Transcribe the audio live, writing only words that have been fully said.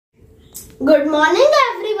Good morning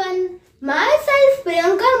everyone. Myself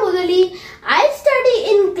Priyanka Mudali. I study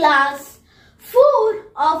in class 4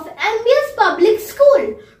 of MBS Public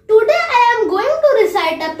School. Today I am going to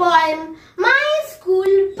recite a poem, My School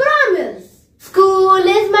Promise. School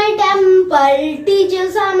is my temple,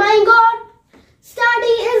 teachers are my God.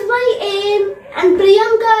 Study is my aim and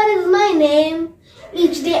Priyanka is my name.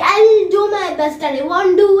 Each day I'll do my best and I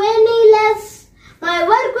won't do any less. My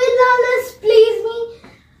work will always please me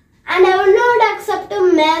and I will not accept a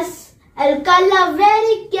mess. I'll color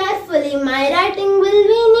very carefully, my writing will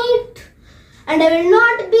be neat. And I will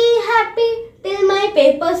not be happy till my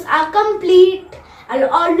papers are complete. I'll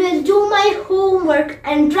always do my homework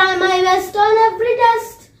and try my best on every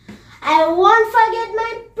test. I won't forget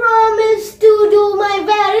my promise to do my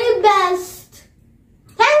very best.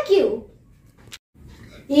 Thank you.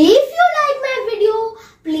 If